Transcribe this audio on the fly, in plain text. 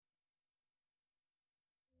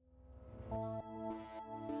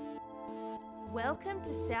Welcome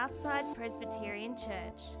to Southside Presbyterian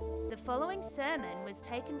Church. The following sermon was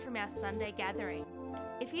taken from our Sunday gathering.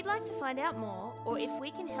 If you'd like to find out more, or if we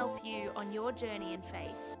can help you on your journey in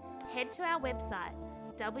faith, head to our website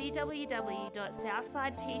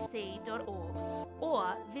www.southsidepc.org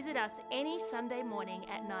or visit us any Sunday morning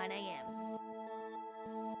at 9 a.m.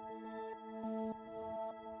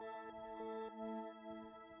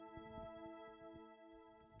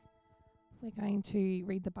 We're going to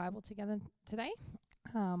read the Bible together today.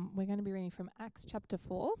 We're going to be reading from Acts chapter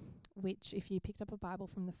 4, which if you picked up a Bible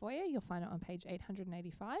from the foyer, you'll find it on page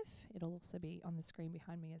 885. It'll also be on the screen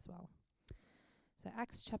behind me as well. So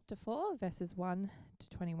Acts chapter 4, verses 1 to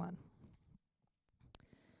 21.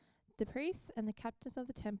 The priests and the captains of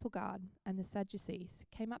the temple guard and the Sadducees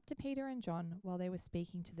came up to Peter and John while they were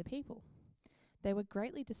speaking to the people. They were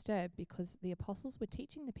greatly disturbed because the apostles were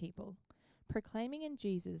teaching the people, proclaiming in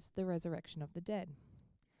Jesus the resurrection of the dead.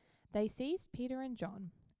 They seized Peter and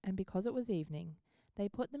John, and because it was evening, they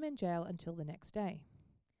put them in jail until the next day.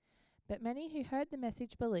 But many who heard the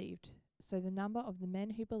message believed, so the number of the men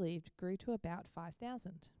who believed grew to about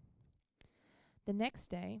 5,000. The next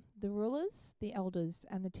day, the rulers, the elders,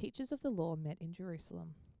 and the teachers of the law met in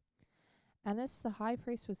Jerusalem. Annas the high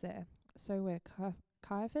priest was there, so were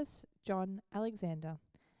Caiaphas, John, Alexander,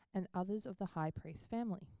 and others of the high priest's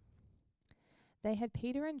family. They had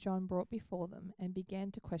Peter and John brought before them and began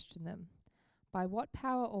to question them. By what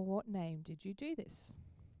power or what name did you do this?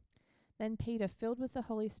 Then Peter, filled with the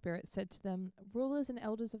Holy Spirit, said to them, Rulers and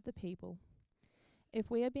elders of the people, if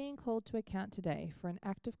we are being called to account today for an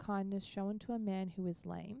act of kindness shown to a man who is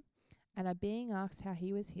lame, and are being asked how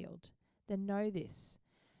he was healed, then know this,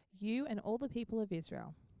 you and all the people of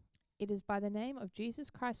Israel. It is by the name of Jesus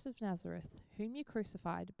Christ of Nazareth, whom you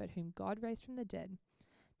crucified, but whom God raised from the dead,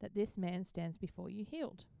 that this man stands before you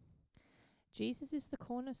healed. Jesus is the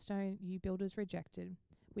cornerstone you builders rejected,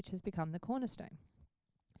 which has become the cornerstone.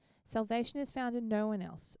 Salvation is found in no one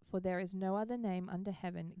else, for there is no other name under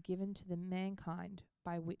heaven given to the mankind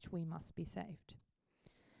by which we must be saved.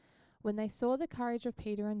 When they saw the courage of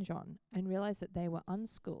Peter and John and realized that they were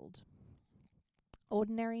unschooled,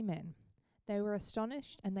 ordinary men, they were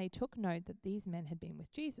astonished, and they took note that these men had been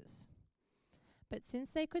with Jesus. But since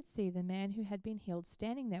they could see the man who had been healed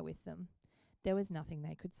standing there with them, there was nothing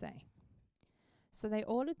they could say. So they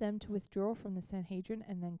ordered them to withdraw from the Sanhedrin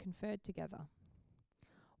and then conferred together.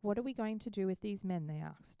 What are we going to do with these men? They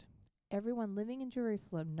asked. Everyone living in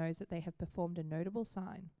Jerusalem knows that they have performed a notable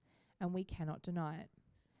sign, and we cannot deny it.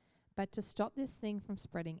 But to stop this thing from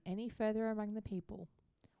spreading any further among the people,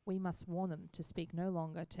 we must warn them to speak no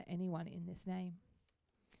longer to anyone in this name.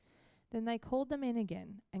 Then they called them in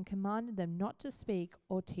again and commanded them not to speak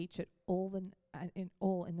or teach at all in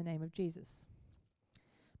the name of Jesus.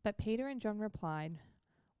 But Peter and John replied,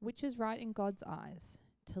 which is right in God's eyes,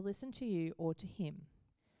 to listen to you or to him?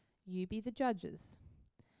 You be the judges.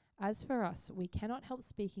 As for us, we cannot help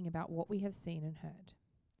speaking about what we have seen and heard.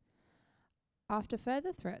 After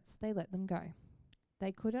further threats, they let them go.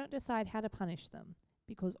 They could not decide how to punish them,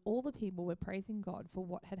 because all the people were praising God for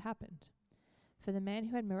what had happened. For the man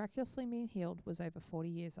who had miraculously been healed was over 40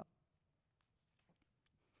 years old.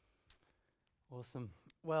 Awesome.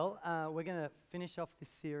 Well, we're going to finish off this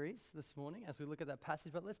series this morning as we look at that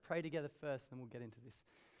passage, but let's pray together first, then we'll get into this.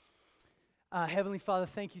 Heavenly Father,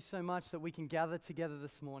 thank you so much that we can gather together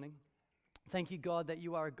this morning. Thank you, God, that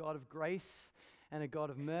you are a God of grace and a God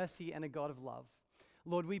of mercy and a God of love.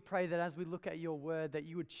 Lord, we pray that as we look at your word, that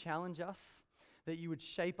you would challenge us, that you would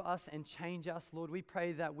shape us and change us. Lord, we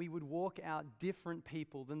pray that we would walk out different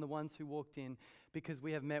people than the ones who walked in because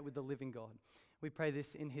we have met with the living God. We pray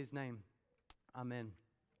this in his name. Amen.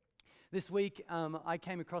 This week, I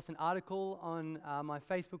came across an article on my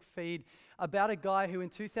Facebook feed about a guy who in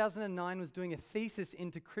 2009 was doing a thesis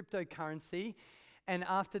into cryptocurrency, and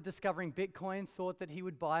after discovering Bitcoin, thought that he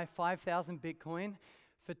would buy 5,000 Bitcoin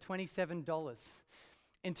for $27.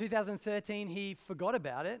 In 2013, he forgot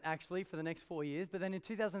about it, actually, for the next 4 years. But then in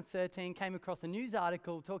 2013, came across a news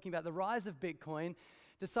article talking about the rise of Bitcoin,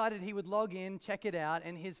 decided he would log in, check it out,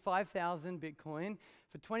 and his 5,000 Bitcoin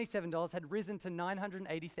for $27 had risen to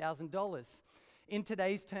 $980,000. In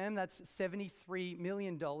today's term, that's $73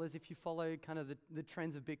 million if you follow kind of the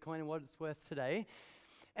trends of Bitcoin and what it's worth today.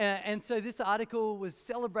 And so this article was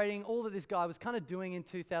celebrating all that this guy was kind of doing in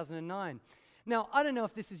 2009. Now, I don't know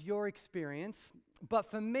if this is your experience,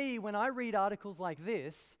 but for me, when I read articles like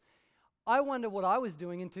this, I wonder what I was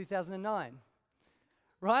doing in 2009,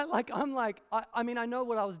 right? I mean, I know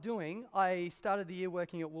what I was doing. I started the year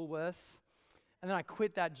working at Woolworths, and then I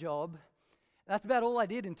quit that job. That's about all I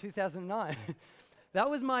did in 2009. That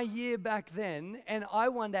was my year back then, and I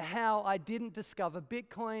wonder how I didn't discover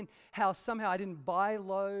Bitcoin, how somehow I didn't buy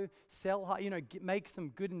low, sell high, make some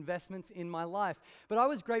good investments in my life. But I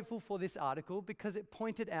was grateful for this article because it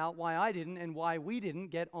pointed out why I didn't and why we didn't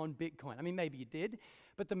get on Bitcoin. I mean, maybe you did,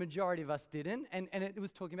 but the majority of us didn't, and it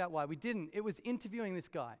was talking about why we didn't. It was interviewing this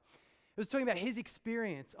guy. It was talking about his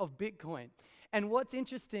experience of Bitcoin. And what's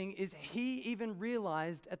interesting is he even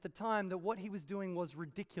realized at the time that what he was doing was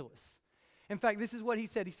ridiculous. In fact, this is what he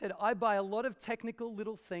said. He said, I buy a lot of technical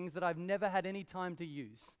little things that I've never had any time to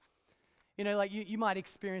use. Like you might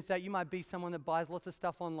experience that. You might be someone that buys lots of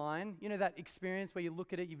stuff online. That experience where you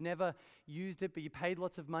look at it, you've never used it, but you paid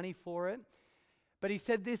lots of money for it. But he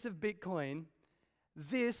said this of Bitcoin,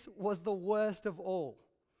 this was the worst of all.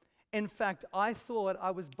 In fact, I thought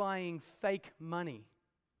I was buying fake money.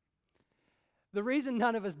 The reason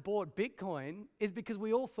none of us bought Bitcoin is because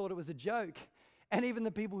we all thought it was a joke. And even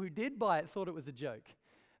the people who did buy it thought it was a joke.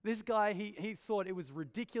 This guy, he thought it was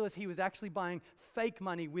ridiculous. He was actually buying fake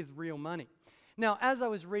money with real money. Now, as I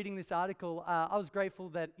was reading this article, I was grateful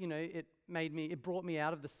that, it brought me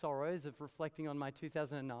out of the sorrows of reflecting on my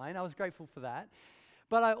 2009. I was grateful for that.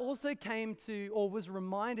 But I also was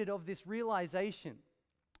reminded of this realization.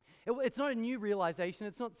 It's not a new realization.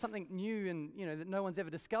 It's not something new and, that no one's ever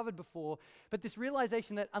discovered before. But this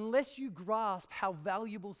realization that unless you grasp how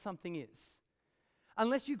valuable something is,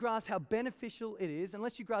 unless you grasp how beneficial it is,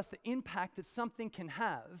 unless you grasp the impact that something can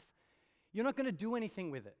have, you're not going to do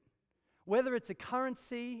anything with it. Whether it's a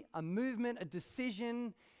currency, a movement, a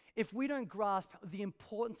decision, if we don't grasp the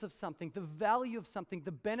importance of something, the value of something,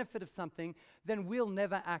 the benefit of something, then we'll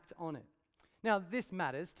never act on it. Now, this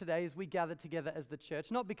matters today as we gather together as the church,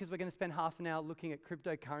 not because we're going to spend half an hour looking at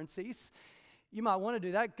cryptocurrencies. You might want to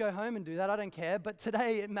do that, go home and do that, I don't care. But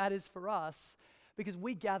today it matters for us because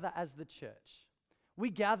we gather as the church. We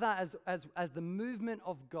gather as the movement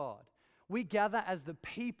of God. We gather as the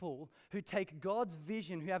people who take God's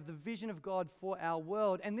vision, who have the vision of God for our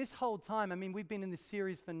world. And this whole time, we've been in this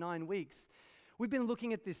series for 9 weeks. We've been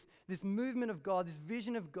looking at this movement of God, this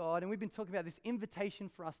vision of God, and we've been talking about this invitation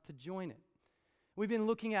for us to join it. We've been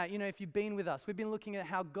looking at, if you've been with us, we've been looking at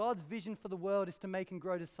how God's vision for the world is to make and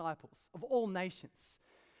grow disciples of all nations.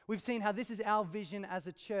 We've seen how this is our vision as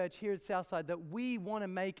a church here at Southside, that we want to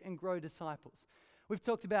make and grow disciples. We've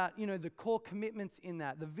talked about, the core commitments in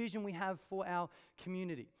that, the vision we have for our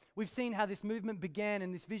community. We've seen how this movement began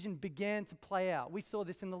and this vision began to play out. We saw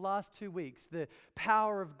this in the last 2 weeks, the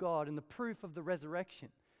power of God and the proof of the resurrection.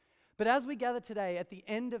 But as we gather today at the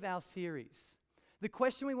end of our series, the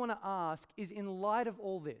question we want to ask is, in light of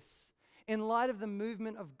all this, in light of the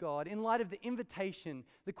movement of God, in light of the invitation,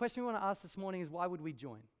 the question we want to ask this morning is, why would we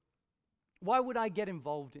join? Why would I get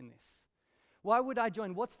involved in this? Why would I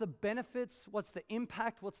join? What's the benefits? What's the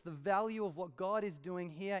impact? What's the value of what God is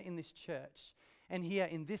doing here in this church and here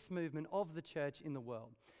in this movement of the church in the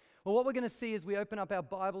world? Well, what we're going to see as we open up our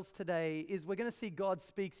Bibles today is we're going to see God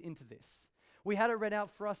speaks into this. We had it read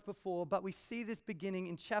out for us before, but we see this beginning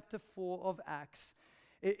in chapter 4 of Acts.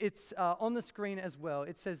 It's on the screen as well.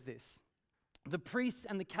 It says this: the priests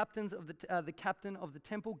and the captains of the captain of the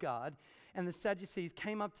temple guard and the Sadducees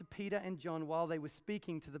came up to Peter and John while they were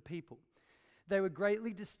speaking to the people. They were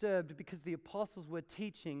greatly disturbed because the apostles were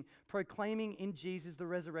teaching, proclaiming in Jesus the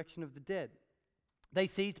resurrection of the dead. They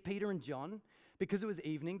seized Peter and John. Because it was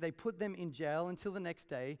evening, they put them in jail until the next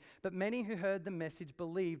day, but many who heard the message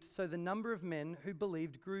believed, so the number of men who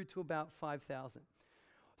believed grew to about 5,000.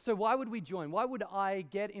 So why would we join? Why would I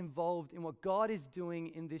get involved in what God is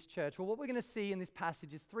doing in this church? Well, what we're going to see in this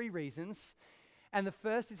passage is 3 reasons. And the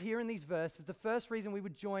first is here in these verses. The first reason we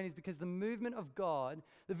would join is because the movement of God,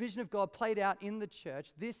 the vision of God played out in the church,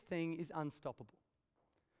 this thing is unstoppable.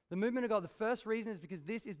 The movement of God, the first reason is because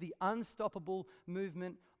this is the unstoppable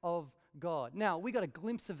movement of God. Now, we got a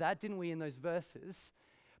glimpse of that, didn't we, in those verses?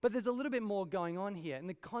 But there's a little bit more going on here in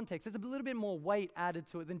the context. There's a little bit more weight added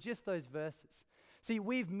to it than just those verses. See,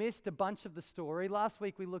 we've missed a bunch of the story. Last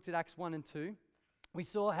week we looked at Acts 1 and 2. We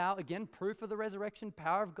saw how, again, proof of the resurrection,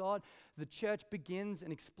 power of God, the church begins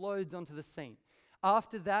and explodes onto the scene.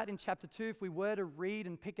 After that, in chapter 2, if we were to read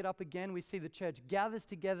and pick it up again, we see the church gathers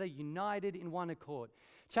together, united in one accord.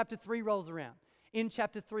 Chapter 3 rolls around. In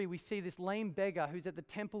chapter 3, we see this lame beggar who's at the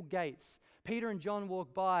temple gates. Peter and John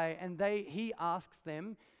walk by, and he asks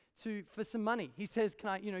them for some money. He says, can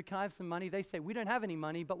I have some money? They say, we don't have any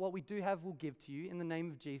money, but what we do have we'll give to you. In the name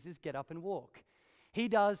of Jesus, get up and walk. He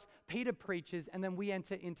does, Peter preaches, and then we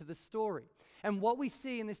enter into the story. And what we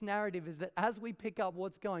see in this narrative is that as we pick up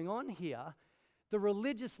what's going on here, the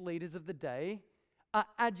religious leaders of the day are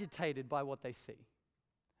agitated by what they see.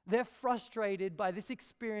 They're frustrated by this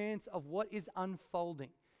experience of what is unfolding.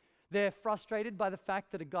 They're frustrated by the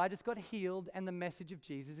fact that a guy just got healed and the message of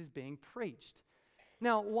Jesus is being preached.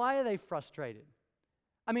 Now, why are they frustrated?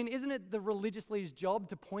 I mean, isn't it the religious leaders' job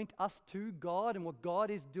to point us to God and what God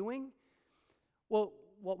is doing? Well,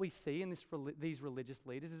 what we see in these religious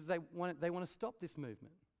leaders is they want to stop this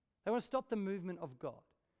movement. They want to stop the movement of God.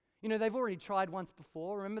 You know, they've already tried once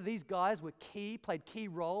before. Remember, these guys played key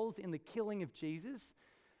roles in the killing of Jesus.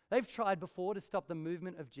 They've tried before to stop the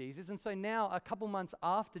movement of Jesus. And so now, a couple months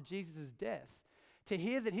after Jesus' death, to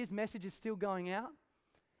hear that his message is still going out,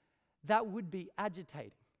 that would be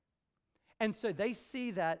agitating. And so they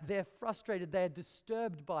see that, they're frustrated, they're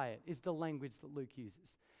disturbed by it, is the language that Luke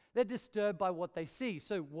uses. They're disturbed by what they see.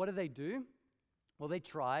 So what do? Well, they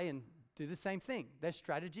try and do the same thing. Their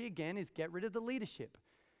strategy, again, is get rid of the leadership.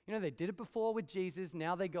 You know, they did it before with Jesus,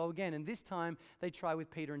 now they go again. And this time, they try with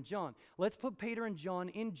Peter and John. Let's put Peter and John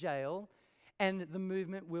in jail, and the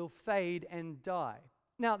movement will fade and die.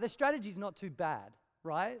 Now, their strategy is not too bad,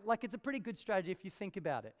 right? Like, it's a pretty good strategy if you think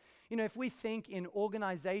about it. You know, if we think in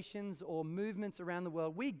organizations or movements around the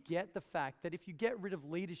world, we get the fact that if you get rid of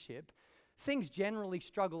leadership, things generally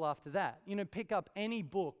struggle after that. You know, pick up any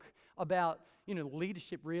book about,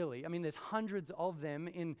 leadership really. I mean, there's hundreds of them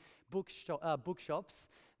in bookshops.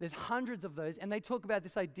 There's hundreds of those, and they talk about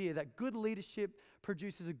this idea that good leadership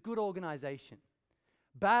produces a good organization.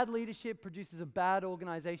 Bad leadership produces a bad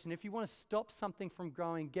organization. If you want to stop something from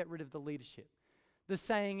growing, get rid of the leadership. The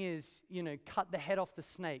saying is, cut the head off the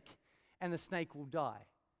snake, and the snake will die.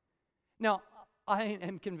 Now, I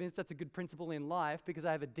am convinced that's a good principle in life because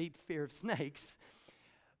I have a deep fear of snakes.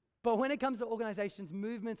 But when it comes to organizations,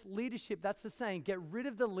 movements, leadership, that's the saying, get rid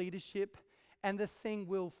of the leadership and the thing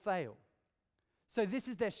will fail. So this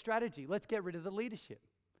is their strategy. Let's get rid of the leadership.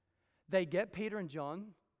 They get Peter and John,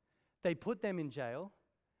 they put them in jail,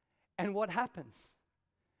 and what happens?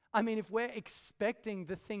 I mean, if we're expecting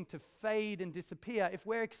the thing to fade and disappear, if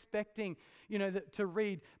we're expecting, to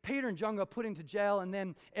read, Peter and John got put into jail and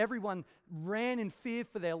then everyone ran in fear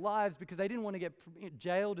for their lives because they didn't want to get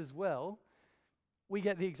jailed as well, we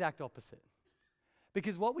get the exact opposite.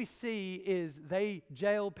 Because what we see is they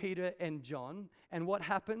jail Peter and John, and what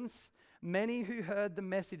happens? Many who heard the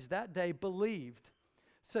message that day believed.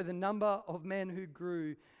 So the number of men who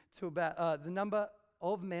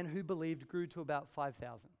believed grew to about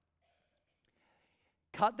 5,000.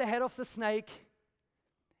 Cut the head off the snake,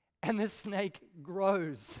 and the snake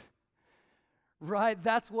grows. Right?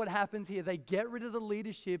 That's what happens here. They get rid of the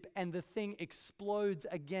leadership, and the thing explodes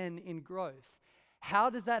again in growth.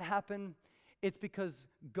 How does that happen? It's because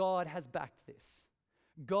God has backed this.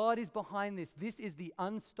 God is behind this. This is the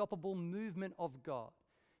unstoppable movement of God.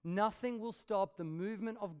 Nothing will stop the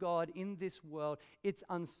movement of God in this world. It's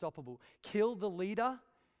unstoppable. Kill the leader,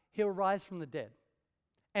 he'll rise from the dead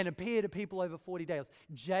and appear to people over 40 days.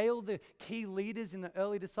 Jail the key leaders in the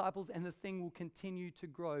early disciples, and the thing will continue to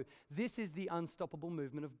grow. This is the unstoppable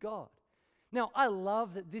movement of God. Now, I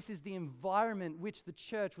love that this is the environment which the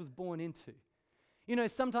church was born into.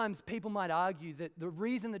 Sometimes people might argue that the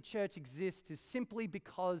reason the church exists is simply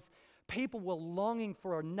because people were longing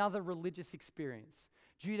for another religious experience.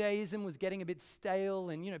 Judaism was getting a bit stale,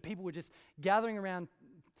 and people were just gathering around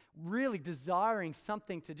really desiring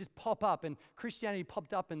something to just pop up, and Christianity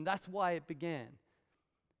popped up, and that's why it began.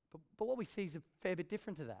 But what we see is a fair bit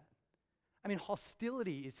different to that. I mean,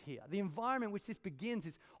 hostility is here. The environment which this begins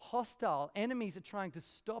is hostile. Enemies are trying to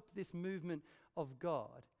stop this movement of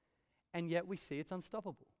God. And yet we see it's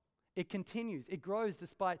unstoppable. It continues. It grows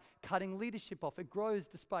despite cutting leadership off. It grows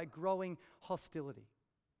despite growing hostility.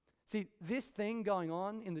 See, this thing going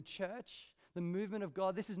on in the church, the movement of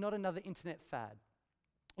God, this is not another internet fad.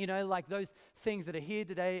 Like those things that are here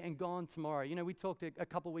today and gone tomorrow. We talked a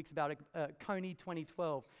couple of weeks about Coney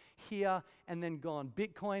 2012, here and then gone.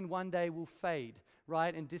 Bitcoin one day will fade,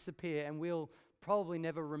 right, and disappear, and we'll probably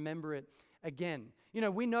never remember it again.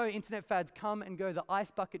 We know internet fads come and go, the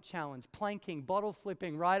ice bucket challenge, planking, bottle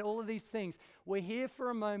flipping, right? All of these things. We're here for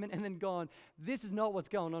a moment and then gone. This is not what's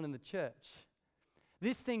going on in the church.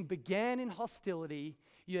 This thing began in hostility,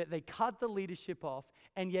 yet they cut the leadership off,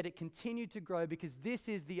 and yet it continued to grow because this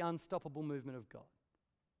is the unstoppable movement of God.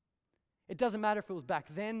 It doesn't matter if it was back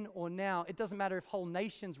then or now. It doesn't matter if whole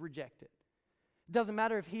nations reject it. It doesn't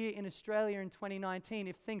matter if here in Australia in 2019,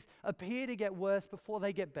 if things appear to get worse before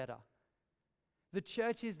they get better. The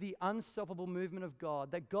church is the unstoppable movement of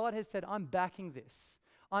God, that God has said, I'm backing this.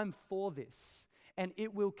 I'm for this. And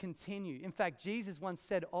it will continue. In fact, Jesus once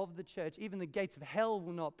said of the church, even the gates of hell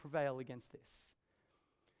will not prevail against this.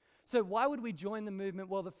 So why would we join the movement?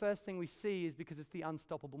 Well, the first thing we see is because it's the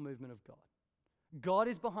unstoppable movement of God. God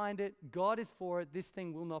is behind it. God is for it. This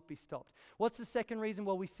thing will not be stopped. What's the second reason?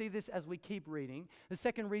 Well, we see this as we keep reading. The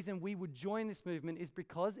second reason we would join this movement is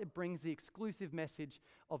because it brings the exclusive message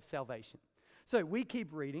of salvation. So we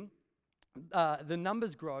keep reading. The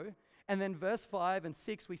numbers grow. And then verse 5 and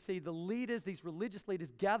 6, we see the leaders, these religious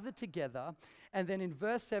leaders, gathered together. And then in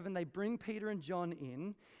verse 7, they bring Peter and John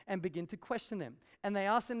in and begin to question them. And they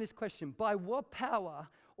ask them this question: by what power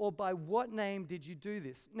or by what name did you do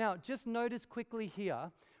this? Now, just notice quickly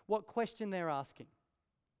here what question they're asking.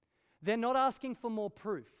 They're not asking for more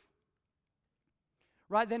proof.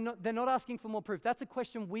 Right? They're not asking for more proof. That's a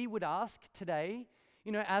question we would ask today.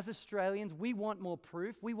 You know, as Australians, we want more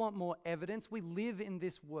proof. We want more evidence. We live in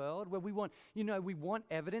this world where we want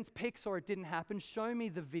evidence. Pics or it didn't happen. Show me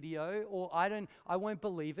the video or I won't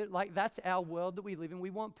believe it. Like, that's our world that we live in. We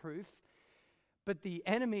want proof. But the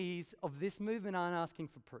enemies of this movement aren't asking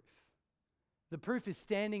for proof. The proof is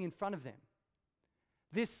standing in front of them.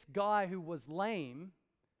 This guy who was lame,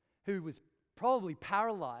 who was probably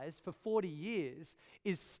paralyzed for 40 years,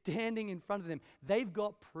 is standing in front of them. They've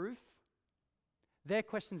got proof. Their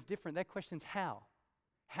question's different. Their question's how?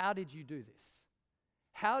 How did you do this?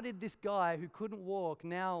 How did this guy who couldn't walk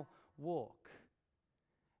now walk?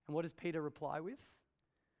 And what does Peter reply with?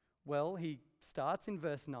 Well, he starts in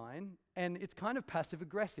verse 9, and it's kind of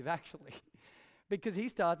passive-aggressive, actually, because he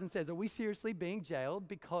starts and says, are we seriously being jailed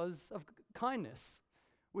because of kindness?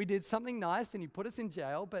 We did something nice, and you put us in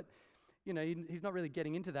jail, but you know, he's not really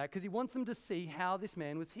getting into that because he wants them to see how this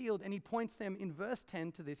man was healed. And he points them in verse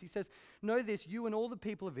 10 to this. He says, know this, you and all the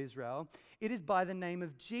people of Israel, it is by the name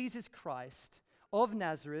of Jesus Christ of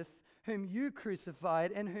Nazareth, whom you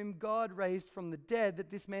crucified and whom God raised from the dead,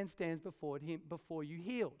 that this man stands before you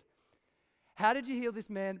healed. How did you heal this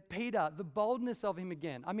man? Peter, the boldness of him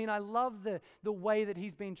again. I mean, I love the way that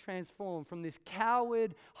he's been transformed from this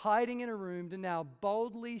coward hiding in a room to now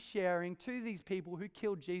boldly sharing to these people who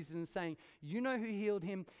killed Jesus and saying, you know who healed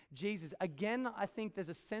him? Jesus. Again, I think there's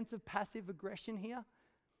a sense of passive aggression here.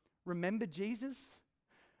 Remember Jesus?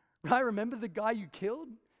 Right? Remember the guy you killed?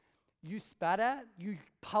 You spat at? You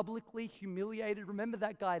publicly humiliated? Remember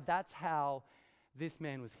that guy? That's how this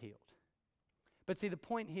man was healed. But see, the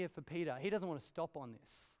point here for Peter, he doesn't want to stop on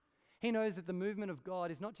this. He knows that the movement of God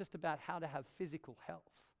is not just about how to have physical health.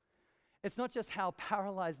 It's not just how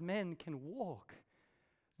paralyzed men can walk.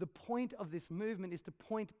 The point of this movement is to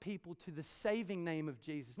point people to the saving name of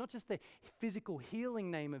Jesus, not just the physical healing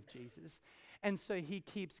name of Jesus. And so he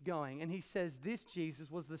keeps going, and he says, this Jesus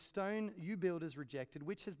was the stone you builders rejected,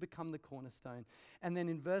 which has become the cornerstone. And then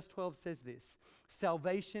in verse 12 says this,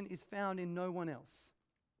 salvation is found in no one else.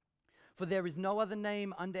 For there is no other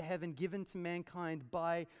name under heaven given to mankind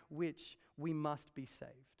by which we must be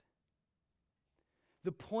saved.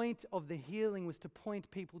 The point of the healing was to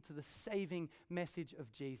point people to the saving message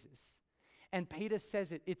of Jesus. And Peter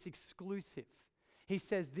says it's exclusive. He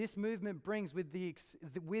says this movement brings with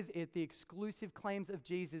it the exclusive claims of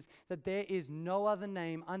Jesus that there is no other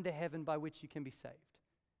name under heaven by which you can be saved.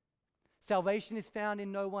 Salvation is found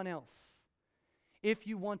in no one else. If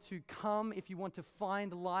you want to come, if you want to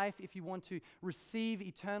find life, if you want to receive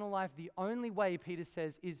eternal life, the only way, Peter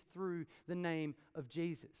says, is through the name of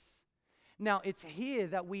Jesus. Now, it's here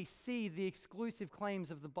that we see the exclusive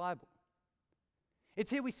claims of the Bible.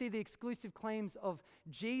 It's here we see the exclusive claims of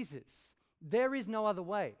Jesus. There is no other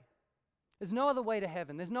way. There's no other way to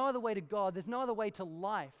heaven. There's no other way to God. There's no other way to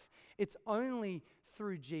life. It's only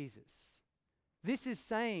through Jesus. This is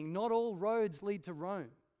saying not all roads lead to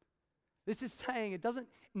Rome. This is saying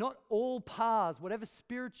not all paths, whatever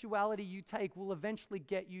spirituality you take, will eventually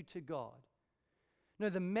get you to God. No,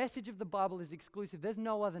 the message of the Bible is exclusive. There's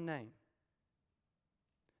no other name.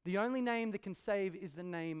 The only name that can save is the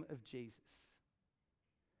name of Jesus.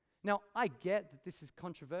 Now, I get that this is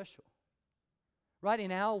controversial. Right?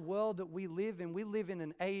 In our world that we live in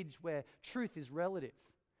an age where truth is relative.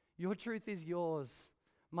 Your truth is yours.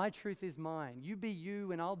 My truth is mine. You be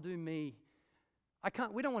you and I'll do me.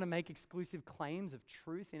 We don't want to make exclusive claims of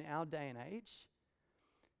truth in our day and age.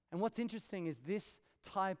 And what's interesting is this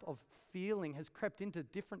type of feeling has crept into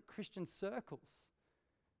different Christian circles.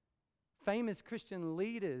 Famous Christian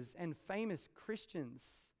leaders and famous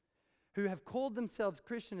Christians who have called themselves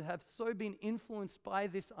Christians have so been influenced by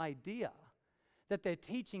this idea that their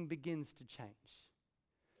teaching begins to change.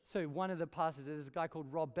 So one of the pastors, there's a guy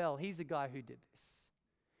called Rob Bell. He's a guy who did this.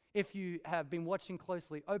 If you have been watching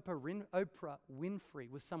closely, Oprah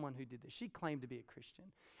Winfrey was someone who did this. She claimed to be a Christian.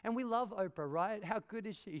 And we love Oprah, right? How good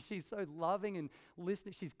is she? She's so loving and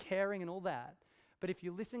listening. She's caring and all that. But if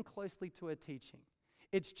you listen closely to her teaching,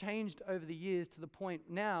 it's changed over the years to the point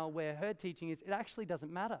now where her teaching is, it actually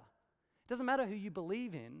doesn't matter. It doesn't matter who you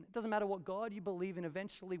believe in. It doesn't matter what God you believe in.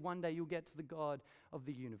 Eventually, one day you'll get to the God of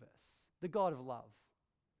the universe, the God of love.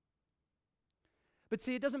 But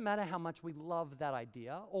see, it doesn't matter how much we love that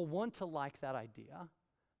idea or want to like that idea.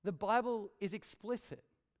 The Bible is explicit.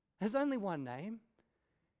 There's only one name.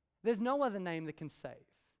 There's no other name that can save.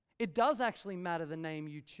 It does actually matter the name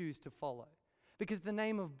you choose to follow, because the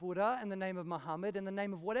name of Buddha and the name of Muhammad and the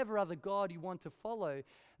name of whatever other God you want to follow,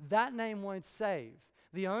 that name won't save.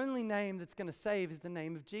 The only name that's going to save is the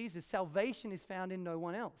name of Jesus. Salvation is found in no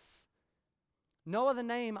one else. No other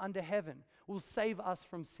name under heaven will save us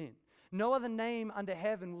from sin. No other name under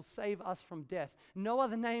heaven will save us from death. No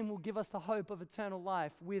other name will give us the hope of eternal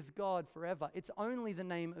life with God forever. It's only the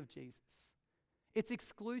name of Jesus. It's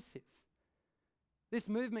exclusive. This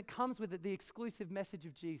movement comes with it, the exclusive message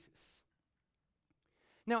of Jesus.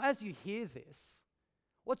 Now, as you hear this,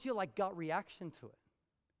 what's your gut reaction to it?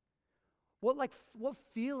 What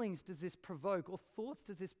feelings does this provoke, or thoughts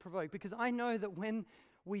does this provoke? Because I know that when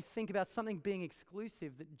we think about something being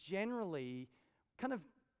exclusive, that generally kind of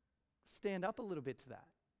stand up a little bit to that.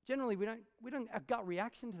 Generally, our gut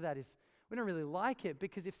reaction to that is we don't really like it,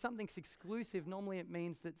 because if something's exclusive, normally it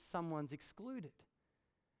means that someone's excluded.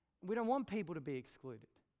 We don't want people to be excluded.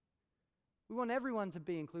 We want everyone to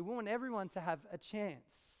be included. We want everyone to have a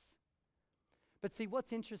chance. But see,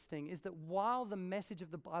 what's interesting is that while the message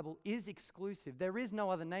of the Bible is exclusive, there is no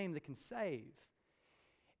other name that can save.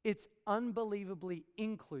 It's unbelievably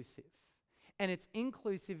inclusive. And it's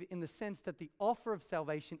inclusive in the sense that the offer of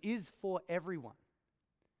salvation is for everyone.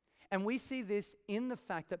 And we see this in the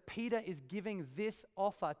fact that Peter is giving this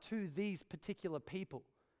offer to these particular people.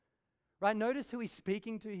 Right? Notice who he's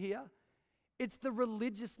speaking to here. It's the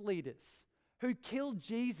religious leaders who killed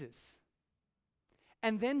Jesus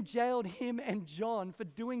and then jailed him and John for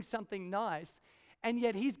doing something nice, and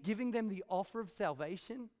yet he's giving them the offer of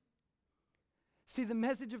salvation. See, the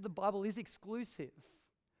message of the Bible is exclusive,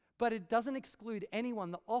 but it doesn't exclude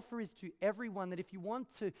anyone. The offer is to everyone, that if you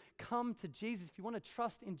want to come to Jesus, if you want to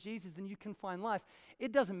trust in Jesus, then you can find life.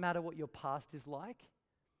 It doesn't matter what your past is like.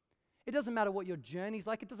 It doesn't matter what your journey's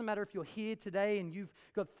like. It doesn't matter if you're here today and you've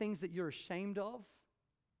got things that you're ashamed of.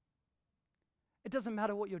 It doesn't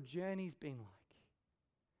matter what your journey's been like.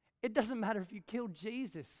 It doesn't matter if you killed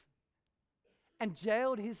Jesus and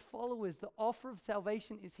jailed his followers. The offer of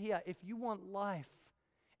salvation is here. If you want life,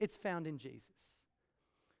 it's found in Jesus.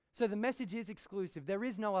 So the message is exclusive. There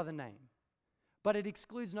is no other name, but it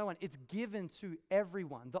excludes no one. It's given to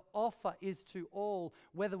everyone. The offer is to all,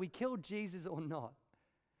 whether we killed Jesus or not.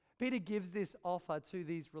 Peter gives this offer to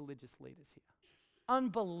these religious leaders here.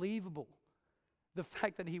 Unbelievable, the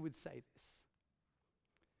fact that he would say this.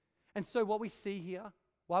 And so what we see here,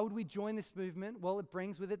 why would we join this movement? Well, it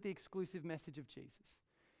brings with it the exclusive message of Jesus.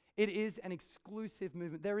 It is an exclusive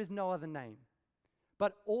movement. There is no other name.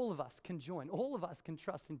 But all of us can join. All of us can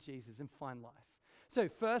trust in Jesus and find life. So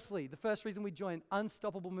firstly, the first reason we join,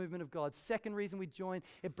 unstoppable movement of God. Second reason we join,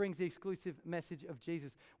 it brings the exclusive message of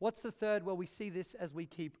Jesus. What's the third? Well, we see this as we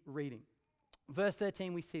keep reading. Verse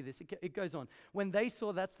 13, we see this. It goes on. When they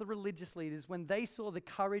saw, that's the religious leaders, when they saw the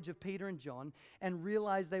courage of Peter and John and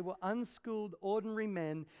realized they were unschooled, ordinary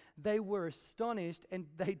men, they were astonished, and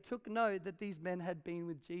they took note that these men had been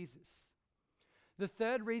with Jesus. The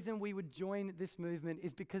third reason we would join this movement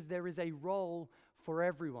is because there is a role for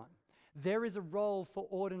everyone. There is a role for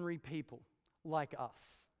ordinary people like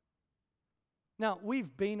us. Now,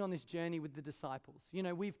 we've been on this journey with the disciples. You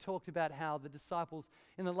know, we've talked about how the disciples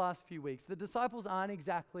in the last few weeks, the disciples aren't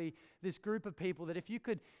exactly this group of people that if you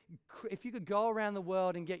could go around the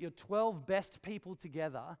world and get your 12 best people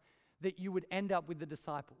together, that you would end up with the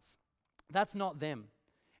disciples. That's not them.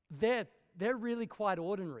 They're really quite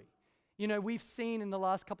ordinary. You know, we've seen in the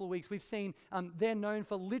last couple of weeks, they're known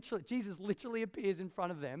for Jesus literally appears in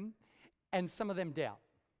front of them, and some of them doubt.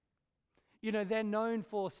 You know, they're known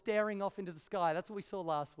for staring off into the sky. That's what we saw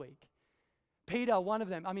last week. Peter, one of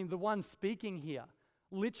them, the one speaking here,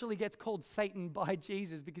 literally gets called Satan by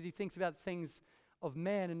Jesus because he thinks about things of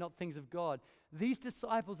man and not things of God. These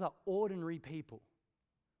disciples are ordinary people.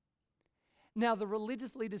 Now, the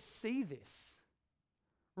religious leaders see this,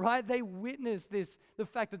 right? They witness this, the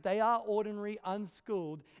fact that they are ordinary,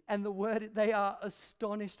 unschooled, and they are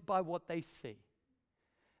astonished by what they see.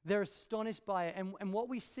 They're astonished by it. And what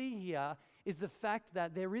we see here is the fact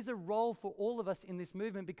that there is a role for all of us in this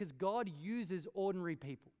movement because God uses ordinary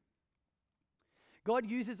people. God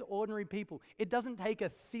uses ordinary people. It doesn't take a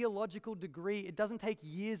theological degree. It doesn't take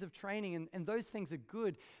years of training, and those things are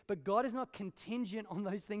good. But God is not contingent on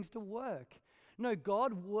those things to work. No,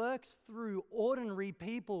 God works through ordinary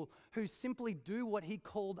people who simply do what he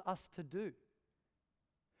called us to do.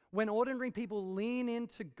 When ordinary people lean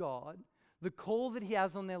into God, the call that He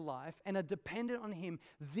has on their life, and are dependent on Him,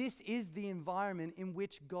 this is the environment in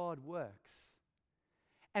which God works.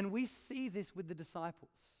 And we see this with the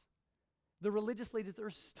disciples. The religious leaders are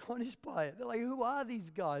astonished by it. They're like, who are these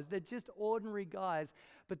guys? They're just ordinary guys,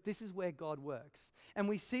 but this is where God works. And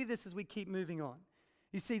we see this as we keep moving on.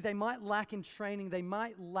 You see, they might lack in training, they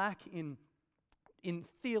might lack in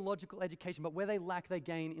theological education, but where they lack, they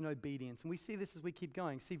gain in obedience. And we see this as we keep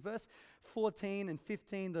going. See, verse 14 and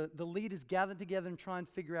 15, the leaders gather together and try and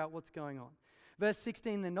figure out what's going on. Verse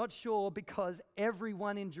 16, they're not sure because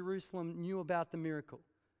everyone in Jerusalem knew about the miracle.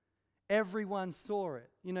 Everyone saw it.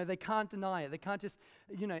 They can't deny it. They can't just,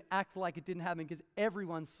 act like it didn't happen because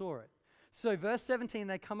everyone saw it. So verse 17,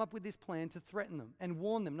 they come up with this plan to threaten them and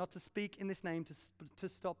warn them not to speak in this name to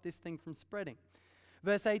stop this thing from spreading.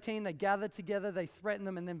 Verse 18, they gather together, they threaten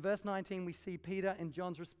them, and then verse 19, we see Peter and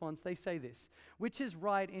John's response. They say this, which is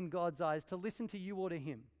right in God's eyes, to listen to you or to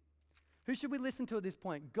Him? Who should we listen to at this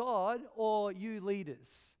point, God or you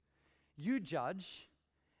leaders? You judge.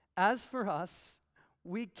 As for us,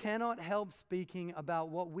 we cannot help speaking about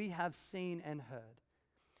what we have seen and heard.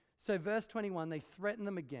 So verse 21, they threaten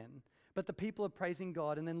them again, but the people are praising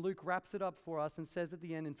God, and then Luke wraps it up for us and says at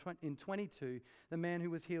the end in 22, the man who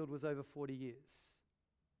was healed was over 40 years.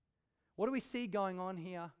 What do we see going on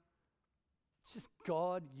here? It's just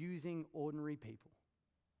God using ordinary people.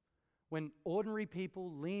 When ordinary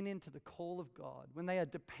people lean into the call of God, when they are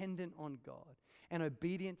dependent on God and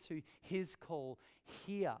obedient to His call,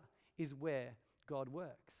 here is where God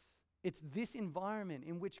works. It's this environment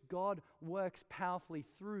in which God works powerfully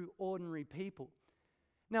through ordinary people.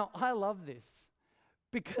 Now, I love this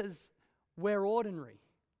because we're ordinary.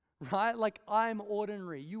 Right? Like, I'm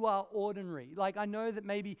ordinary. You are ordinary. Like, I know that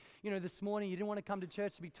maybe, this morning you didn't want to come to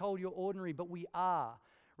church to be told you're ordinary, but we are,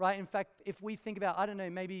 right? In fact, if we think about, I don't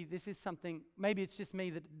know, maybe this is something, maybe it's just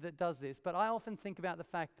me that does this, but I often think about the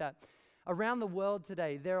fact that around the world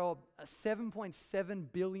today, there are 7.7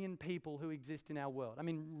 billion people who exist in our world. I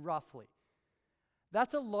mean, roughly.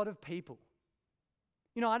 That's a lot of people.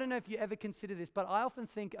 I don't know if you ever consider this, but I often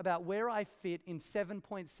think about where I fit in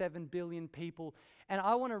 7.7 billion people, and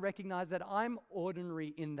I want to recognize that I'm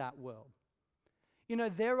ordinary in that world.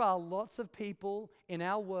 There are lots of people in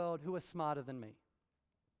our world who are smarter than me.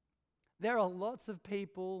 There are lots of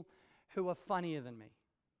people who are funnier than me.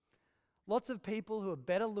 Lots of people who are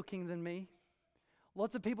better looking than me.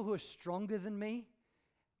 Lots of people who are stronger than me.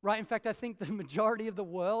 Right? In fact, I think the majority of the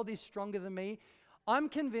world is stronger than me. I'm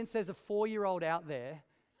convinced there's a 4-year-old out there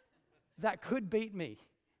that could beat me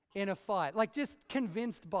in a fight. Like, just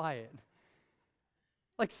convinced by it.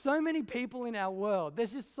 Like, so many people in our world,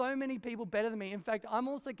 there's just so many people better than me. In fact, I'm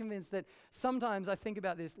also convinced that sometimes I think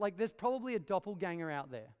about this, like, there's probably a doppelganger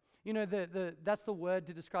out there. That's the word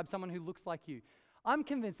to describe someone who looks like you. I'm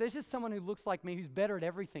convinced there's just someone who looks like me who's better at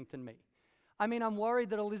everything than me. I mean, I'm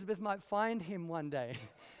worried that Elizabeth might find him one day.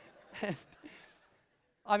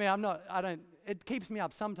 It keeps me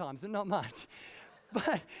up sometimes, but not much.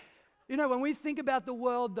 But, when we think about the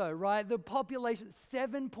world though, right, the population,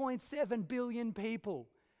 7.7 billion people,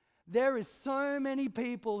 there is so many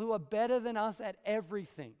people who are better than us at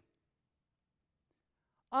everything.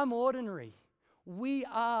 I'm ordinary. We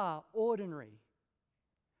are ordinary.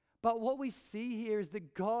 But what we see here is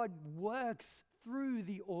that God works through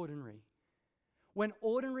the ordinary. When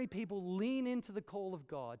ordinary people lean into the call of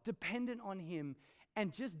God, dependent on Him,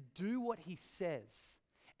 and just do what He says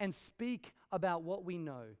and speak about what we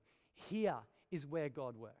know, here is where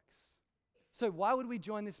God works. So why would we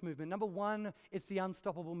join this movement? Number one, it's the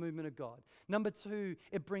unstoppable movement of God. Number two,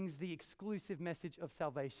 it brings the exclusive message of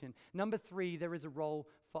salvation. Number three, there is a role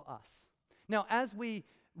for us. Now, as we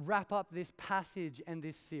wrap up this passage and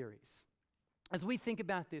this series, as we think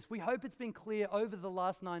about this, we hope it's been clear over the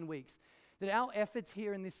last 9 weeks that our efforts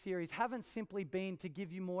here in this series haven't simply been to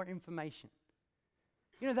give you more information.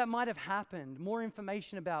 That might have happened, more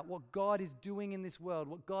information about what God is doing in this world,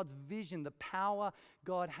 what God's vision, the power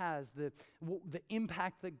God has, the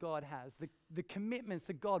impact that God has, the commitments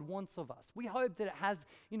that God wants of us. We hope that it has,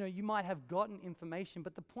 you might have gotten information,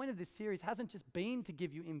 but the point of this series hasn't just been to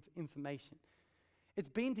give you information. It's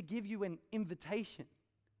been to give you an invitation.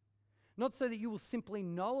 Not so that you will simply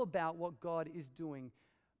know about what God is doing,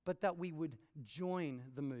 but that we would join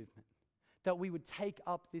the movement, that we would take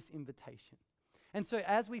up this invitation. And so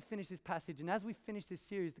as we finish this passage and as we finish this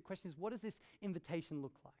series, the question is, what does this invitation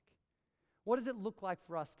look like? What does it look like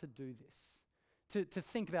for us to do this? To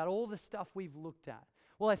think about all the stuff we've looked at?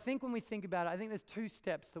 Well, I think when we think about it, I think there's 2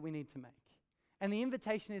 steps that we need to make. And the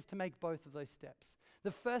invitation is to make both of those steps.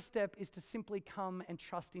 The first step is to simply come and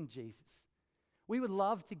trust in Jesus. We would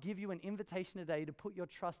love to give you an invitation today to put your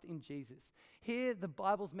trust in Jesus. Hear the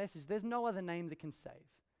Bible's message. There's no other name that can save.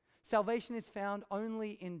 Salvation is found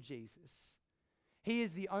only in Jesus. He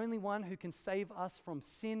is the only one who can save us from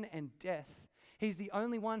sin and death. He's the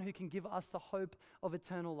only one who can give us the hope of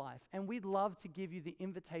eternal life. And we'd love to give you the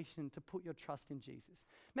invitation to put your trust in Jesus.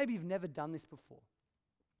 Maybe you've never done this before.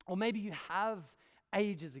 Or maybe you have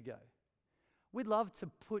ages ago. We'd love to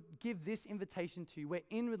give this invitation to you where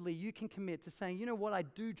inwardly you can commit to saying, you know what, I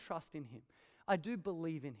do trust in him. I do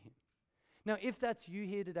believe in him. Now, if that's you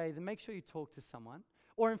here today, then make sure you talk to someone.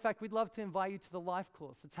 Or in fact, we'd love to invite you to the life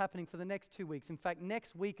course that's happening for the next 2 weeks. In fact,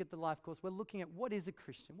 next week at the life course, we're looking at what is a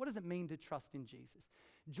Christian? What does it mean to trust in Jesus?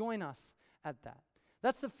 Join us at that.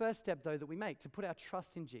 That's the first step, though, that we make, to put our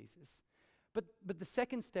trust in Jesus. But the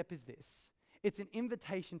second step is this. It's an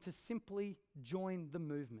invitation to simply join the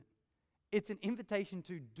movement. It's an invitation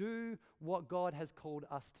to do what God has called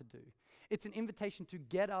us to do. It's an invitation to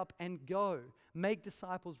get up and go, make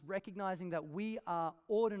disciples, recognizing that we are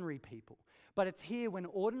ordinary people. But it's here when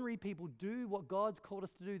ordinary people do what God's called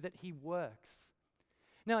us to do that he works.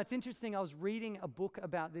 Now, it's interesting. I was reading a book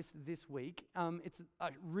about this week. It's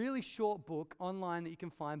a really short book online that you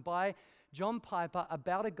can find by John Piper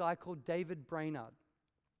about a guy called David Brainerd.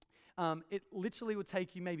 It literally will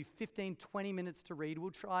take you maybe 15, 20 minutes to read. We'll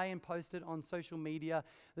try and post it on social media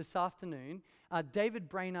this afternoon. David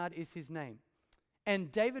Brainerd is his name.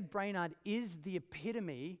 And David Brainerd is the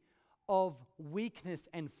epitome of weakness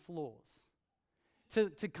and flaws.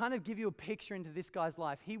 To kind of give you a picture into this guy's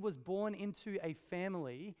life, he was born into a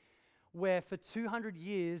family where for 200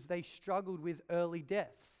 years they struggled with early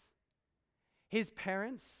deaths. His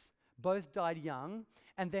parents both died young,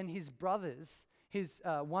 and then his brothers,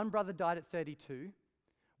 one brother died at 32,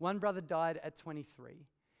 one brother died at 23,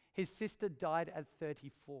 his sister died at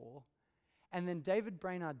 34, and then David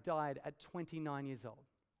Brainerd died at 29 years old.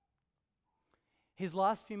 His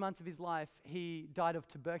last few months of his life, he died of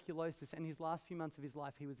tuberculosis, and his last few months of his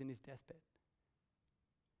life, he was in his deathbed.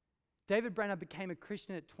 David Brainerd became a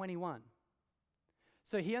Christian at 21.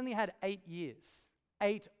 So he only had 8 years,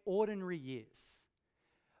 8 ordinary years.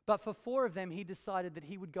 But for 4 of them, he decided that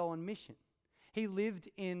he would go on mission. He lived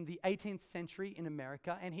in the 18th century in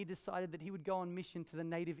America, and he decided that he would go on mission to the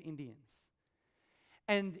native Indians.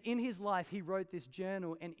 And in his life, he wrote this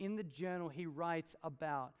journal, and in the journal, he writes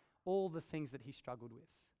about all the things that he struggled with.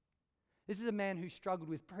 This is a man who struggled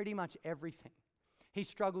with pretty much everything. He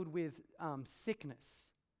struggled with sickness.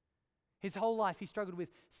 His whole life, he struggled with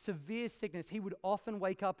severe sickness. He would often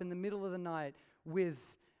wake up in the middle of the night with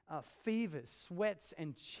fevers, sweats,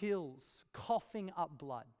 and chills, coughing up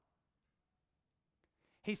blood.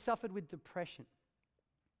 He suffered with depression.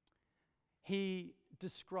 He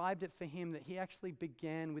described it for him that he actually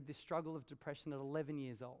began with this struggle of depression at 11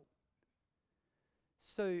 years old.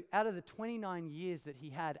 So out of the 29 years that he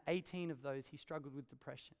had, 18 of those he struggled with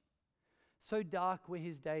depression. So dark were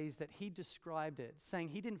his days that he described it, saying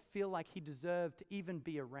he didn't feel like he deserved to even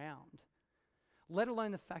be around, let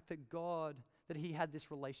alone the fact that he had this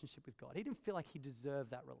relationship with God. He didn't feel like he deserved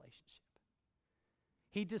that relationship.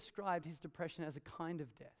 He described his depression as a kind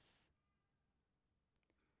of death.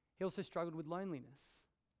 He also struggled with loneliness.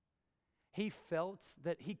 He felt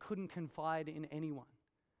that he couldn't confide in anyone,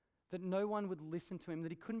 that no one would listen to him,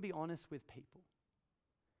 that he couldn't be honest with people.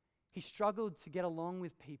 He struggled to get along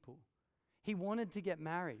with people. He wanted to get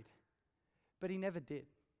married, but he never did.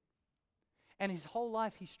 And his whole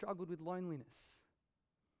life he struggled with loneliness.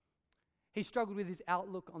 He struggled with his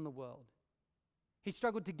outlook on the world. He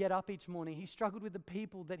struggled to get up each morning. He struggled with the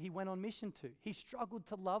people that he went on mission to. He struggled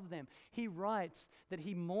to love them. He writes that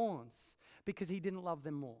he mourns because he didn't love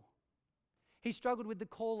them more. He struggled with the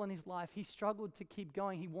call on his life. He struggled to keep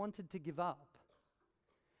going. He wanted to give up.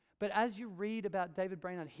 But as you read about David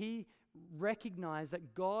Brainerd, he recognized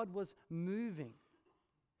that God was moving.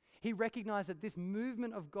 He recognized that this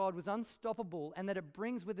movement of God was unstoppable and that it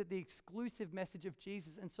brings with it the exclusive message of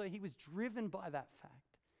Jesus. And so he was driven by that fact.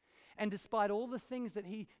 And despite all the things that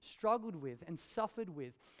he struggled with and suffered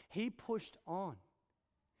with, he pushed on.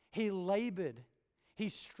 He labored. He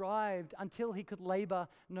strived until he could labor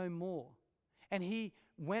no more. And he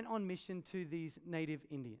went on mission to these native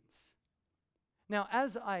Indians. Now,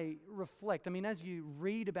 as I reflect, as you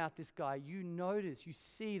read about this guy, you notice, you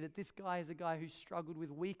see that this guy is a guy who struggled with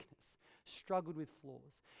weakness, struggled with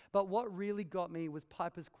flaws. But what really got me was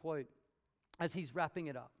Piper's quote as he's wrapping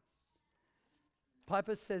it up.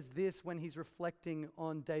 Piper says this when he's reflecting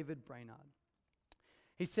on David Brainerd.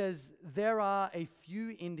 He says, "There are a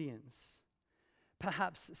few Indians,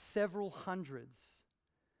 perhaps several hundreds,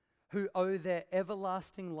 who owe their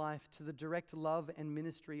everlasting life to the direct love and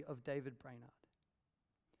ministry of David Brainerd.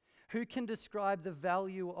 Who can describe the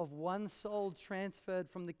value of one soul transferred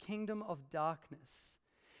from the kingdom of darkness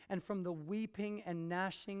and from the weeping and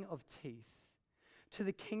gnashing of teeth to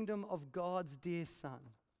the kingdom of God's dear Son?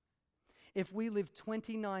 If we live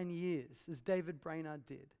 29 years, as David Brainerd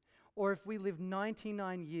did, or if we live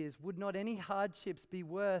 99 years, would not any hardships be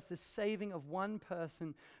worth the saving of one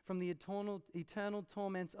person from the eternal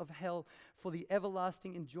torments of hell for the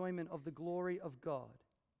everlasting enjoyment of the glory of God?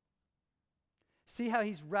 See how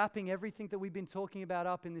he's wrapping everything that we've been talking about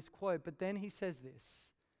up in this quote, but then he says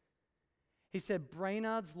this. He said,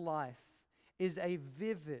 Brainerd's life is a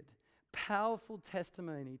vivid, powerful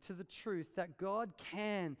testimony to the truth that God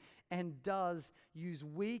can and does use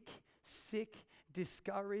weak, sick,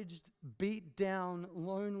 discouraged, beat down,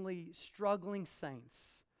 lonely, struggling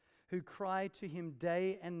saints who cry to him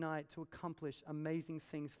day and night to accomplish amazing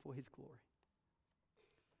things for his glory.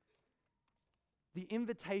 The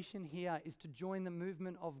invitation here is to join the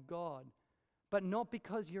movement of God, but not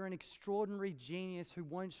because you're an extraordinary genius who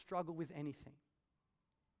won't struggle with anything.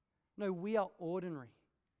 No, we are ordinary.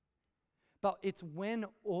 But it's when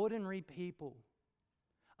ordinary people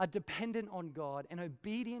are dependent on God and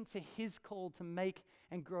obedient to his call to make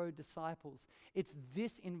and grow disciples, it's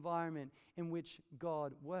this environment in which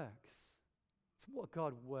God works. It's what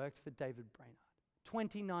God worked for David Brainerd.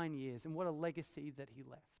 29 years, and what a legacy that he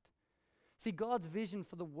left. See, God's vision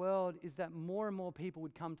for the world is that more and more people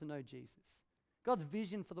would come to know Jesus. God's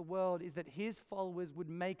vision for the world is that his followers would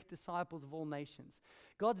make disciples of all nations.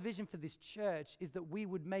 God's vision for this church is that we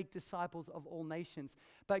would make disciples of all nations.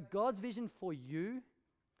 But God's vision for you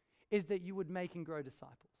is that you would make and grow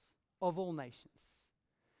disciples of all nations.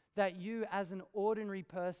 That you as an ordinary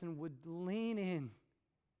person would lean in,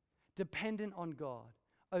 dependent on God,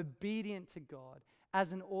 obedient to God,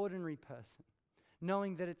 as an ordinary person,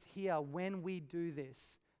 knowing that it's here when we do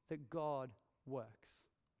this that God works.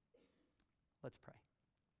 Let's pray.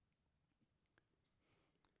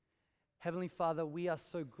 Heavenly Father, we are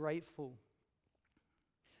so grateful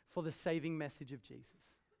for the saving message of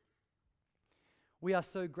Jesus. We are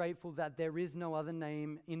so grateful that there is no other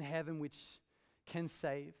name in heaven which can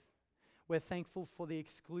save. We're thankful for the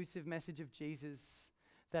exclusive message of Jesus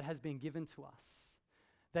that has been given to us,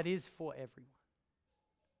 that is for everyone.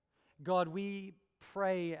 God, we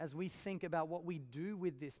pray as we think about what we do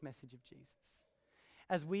with this message of Jesus.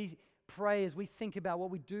 As we pray, as we think about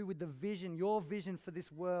what we do with the vision, your vision for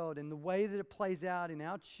this world and the way that it plays out in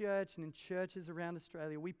our church and in churches around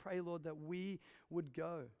Australia, we pray, Lord, that we would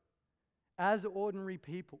go as ordinary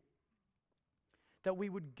people, that we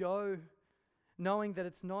would go knowing that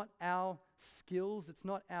it's not our skills, it's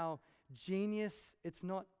not our genius, it's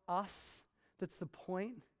not us that's the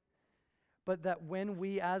point, but that when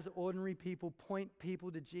we as ordinary people point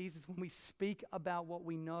people to Jesus, when we speak about what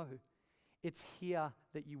we know, it's here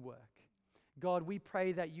that you work. God, we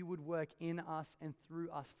pray that you would work in us and through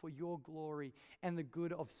us for your glory and the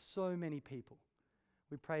good of so many people.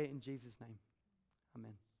 We pray it in Jesus' name.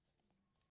 Amen.